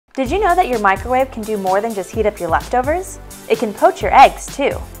Did you know that your microwave can do more than just heat up your leftovers? It can poach your eggs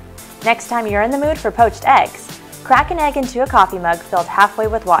too. Next time you're in the mood for poached eggs, crack an egg into a coffee mug filled halfway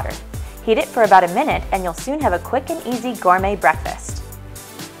with water. Heat it for about a minute and you'll soon have a quick and easy gourmet breakfast.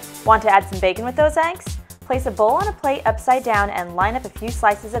 Want to add some bacon with those eggs? Place a bowl on a plate upside down and line up a few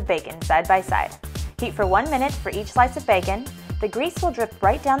slices of bacon side by side. Heat for 1 minute for each slice of bacon. The grease will drip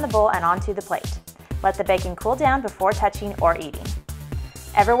right down the bowl and onto the plate. Let the bacon cool down before touching or eating.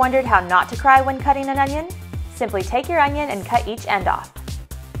 Ever wondered how not to cry when cutting an onion? Simply take your onion and cut each end off.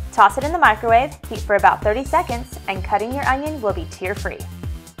 Toss it in the microwave, heat for about 30 seconds, and cutting your onion will be tear-free.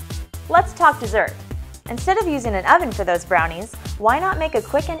 Let's talk dessert. Instead of using an oven for those brownies, why not make a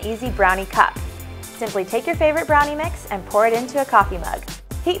quick and easy brownie cup? Simply take your favorite brownie mix and pour it into a coffee mug.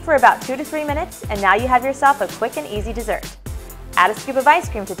 Heat for about 2 to 3 minutes, and now you have yourself a quick and easy dessert. Add a scoop of ice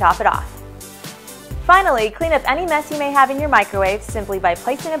cream to top it off. Finally, clean up any mess you may have in your microwave simply by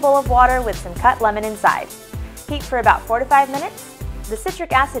placing a bowl of water with some cut lemon inside. Heat for about 4 to 5 minutes. The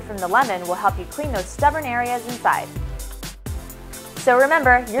citric acid from the lemon will help you clean those stubborn areas inside. So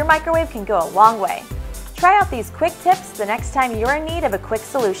remember, your microwave can go a long way. Try out these quick tips the next time you're in need of a quick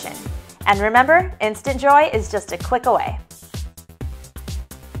solution. And remember, instant joy is just a click away.